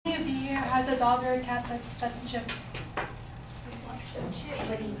has a dog or a cat that's chipped.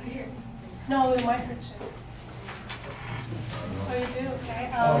 No, the microchip. Oh, you do? Okay.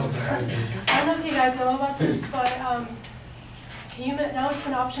 I don't know if you guys know about this, but now it's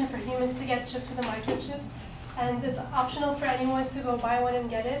an option for humans to get chipped with a microchip, and it's optional for anyone to go buy one and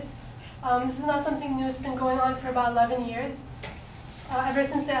get it. This is not something new. It's been going on for about 11 years. Ever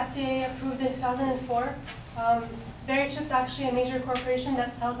since the FDA approved in 2004. Verichip's actually a major corporation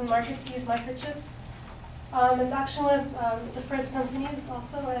that sells and markets these microchips. It's actually one of the first companies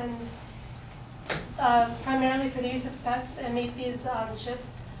also, and primarily for the use of pets, and made these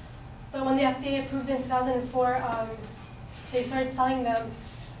chips. But when the FDA approved in 2004, they started selling them,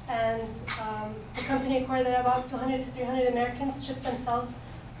 and the company reported that about 200 to 300 Americans chipped themselves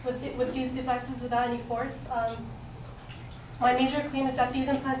with these devices without any force. My major claim is that these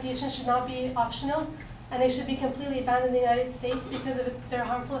implantations should not be optional, and they should be completely banned in the United States because of their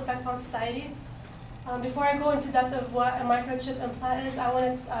harmful effects on society. Before I go into depth of what a microchip implant is, I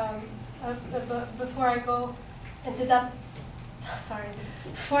want to, before I go into depth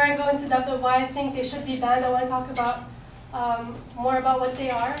of why I think they should be banned, I want to talk about more about what they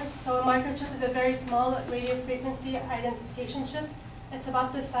are. So a microchip is a very small radio frequency identification chip. It's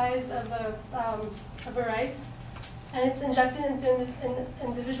about the size of a rice, and it's injected into an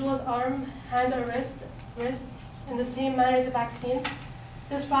individual's arm, hand, or wrist in the same manner as a vaccine.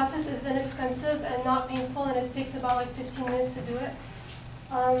 This process is inexpensive and not painful, and it takes about like 15 minutes to do it.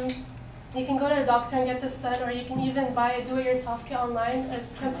 You can go to a doctor and get this done, or you can even buy a do-it-yourself kit online. A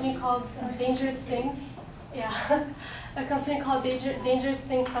company called Dangerous Things, a company called Dangerous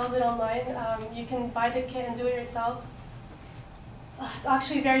Things sells it online. You can buy the kit and do it yourself. It's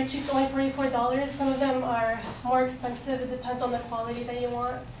actually very cheap, only $44. Some of them are more expensive. It depends on the quality that you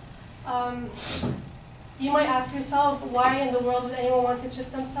want. You might ask yourself, why in the world would anyone want to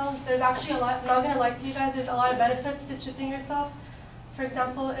chip themselves? There's actually a lot, I'm not going to lie to you guys, there's a lot of benefits to chipping yourself. For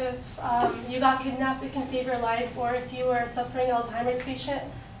example, if you got kidnapped, it can save your life, or if you are suffering Alzheimer's patient,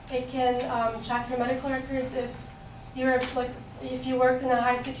 it can track your medical records. If you work in a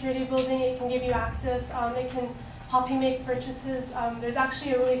high security building, it can give you access. It can help you make purchases. There's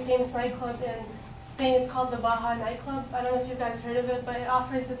actually a really famous nightclub in Spain. It's called the Baja nightclub. I don't know if you guys heard of it, but it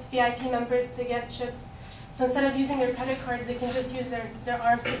offers its VIP members to get chipped. So instead of using their credit cards, they can just use their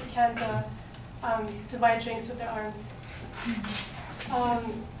arms to scan to buy drinks with their arms.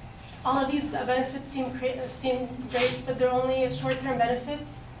 All of these benefits seem great, but they're only short-term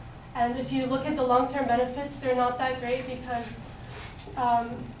benefits. And if you look at the long-term benefits, they're not that great, because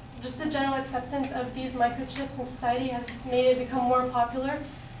just the general acceptance of these microchips in society has made it become more popular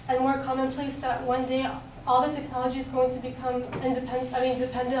and more commonplace that one day all the technology is going to become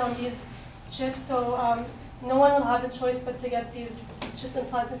dependent on these chips. So no one will have a choice but to get these chips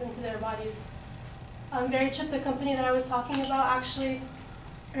implanted into their bodies. Verichip, the company that I was talking about, actually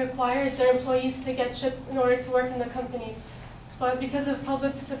required their employees to get chipped in order to work in the company. But because of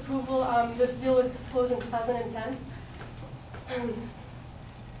public disapproval, this deal was disclosed in 2010.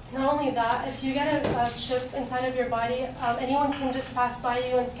 Not only that, if you get a chip inside of your body, anyone can just pass by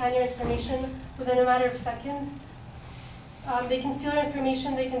you and scan your information within a matter of seconds. They can steal your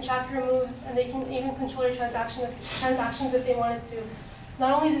information, they can track your moves, and they can even control your transactions if they wanted to.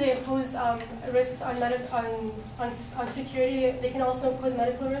 Not only do they impose risks on security, they can also impose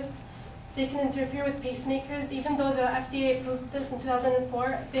medical risks. They can interfere with pacemakers. Even though the FDA approved this in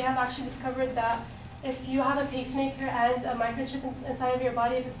 2004, they have actually discovered that if you have a pacemaker and a microchip inside of your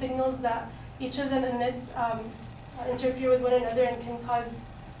body, the signals that each of them emits interfere with one another and can cause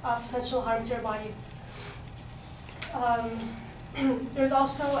potential harm to your body. There's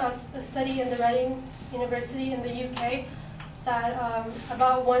also a study in the Reading University in the UK that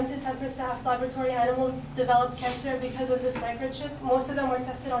about 1 to 10% of laboratory animals developed cancer because of this microchip. Most of them were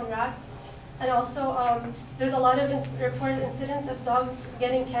tested on rats. And also, there's a lot of reported incidents of dogs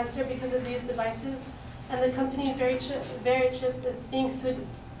getting cancer because of these devices. And the company Verichip is being sued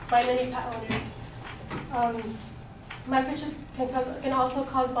by many pet owners. Microchips can also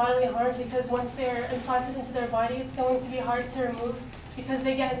cause bodily harm, because once they're implanted into their body, it's going to be hard to remove because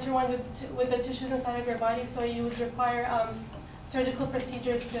they get intertwined with the tissues inside of your body. So you would require surgical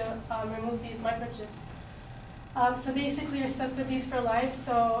procedures to remove these microchips. So basically, you're stuck with these for life.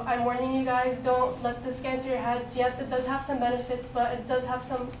 So I'm warning you guys, don't let this get into your head. Yes, it does have some benefits, but it does have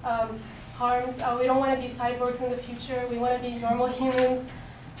some harms. We don't want to be cyborgs in the future. We want to be normal humans.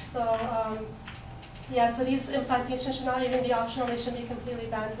 So yeah, so these implantations should not even be optional. They should be completely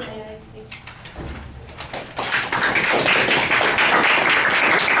banned in the United States.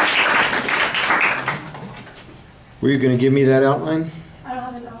 Were you going to give me that outline? I don't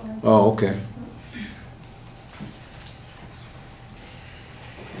have an outline. Oh, okay.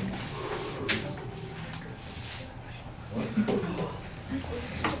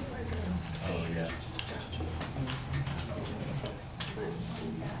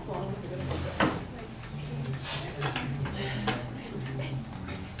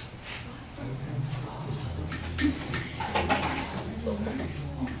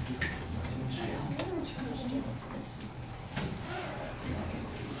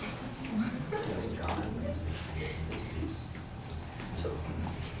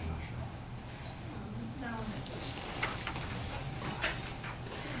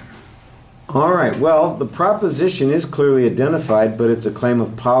 All right, well, the proposition is clearly identified, but it's a claim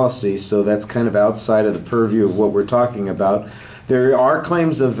of policy, so that's kind of outside of the purview of what we're talking about. There are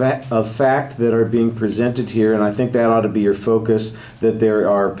claims of fact that are being presented here, and I think that ought to be your focus, that there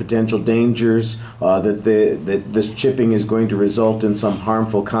are potential dangers, that this chipping is going to result in some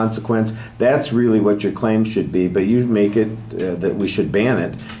harmful consequence. That's really what your claim should be, but you make it that we should ban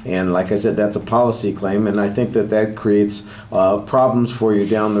it. And like I said, that's a policy claim, and I think that that creates problems for you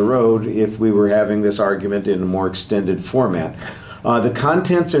down the road if we were having this argument in a more extended format. The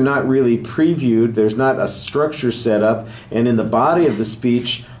contents are not really previewed. There's not a structure set up, and in the body of the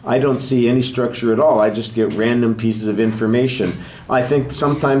speech, I don't see any structure at all. I just get random pieces of information. I think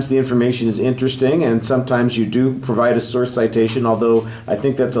sometimes the information is interesting, and sometimes you do provide a source citation, although I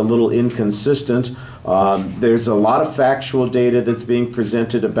think that's a little inconsistent. There's a lot of factual data that's being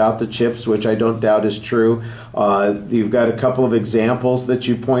presented about the chips, which I don't doubt is true. You've got a couple of examples that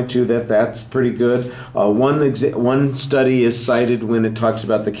you point to that's pretty good. One study is cited when it talks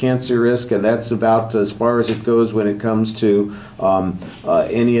about the cancer risk, and that's about as far as it goes when it comes to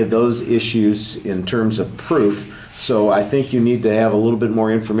any of those issues in terms of proof. So I think you need to have a little bit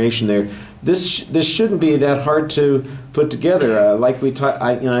more information there. This shouldn't be that hard to put together. Like we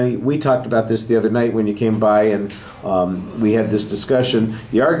talked about this the other night when you came by, and we had this discussion.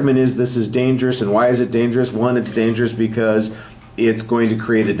 The argument is this is dangerous, and why is it dangerous? One, it's dangerous because it's going to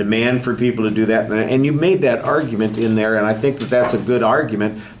create a demand for people to do that, and you made that argument in there, and I think that that's a good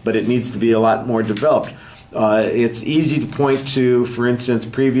argument, but it needs to be a lot more developed. It's easy to point to, for instance,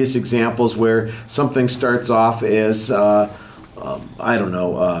 previous examples where something starts off as I don't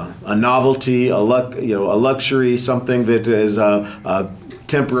know, a novelty, a luxury, something that is a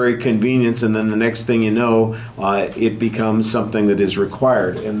temporary convenience, and then the next thing you know, it becomes something that is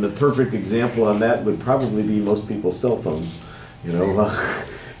required. And the perfect example on that would probably be most people's cell phones. 10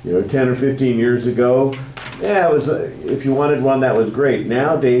 or 15 years ago, yeah, it was. If you wanted one, that was great.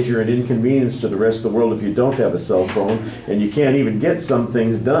 Nowadays, you're an inconvenience to the rest of the world if you don't have a cell phone, and you can't even get some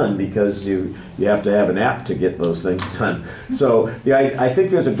things done because you have to have an app to get those things done. So I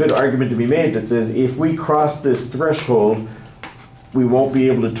think there's a good argument to be made that says if we cross this threshold, we won't be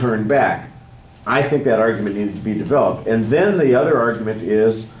able to turn back. I think that argument needs to be developed. And then the other argument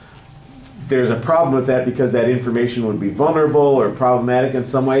is there's a problem with that because that information would be vulnerable or problematic in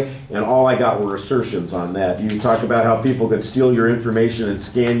some way, and all I got were assertions on that. You talk about how people could steal your information and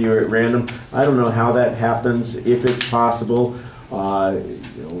scan you at random. I don't know how that happens, if it's possible.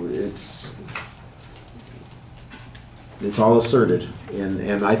 It's all asserted,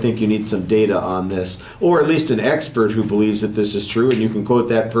 and I think you need some data on this, or at least an expert who believes that this is true, and you can quote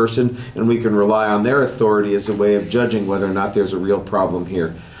that person, and we can rely on their authority as a way of judging whether or not there's a real problem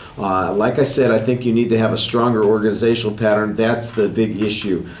here. Like I said, I think you need to have a stronger organizational pattern. That's the big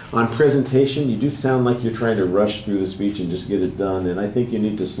issue. On presentation, you do sound like you're trying to rush through the speech and just get it done, and I think you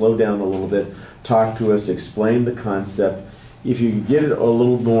need to slow down a little bit, talk to us, explain the concept. If you get it a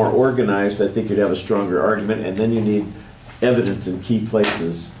little more organized, I think you'd have a stronger argument, and then you need evidence in key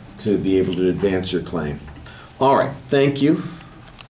places to be able to advance your claim. All right, thank you.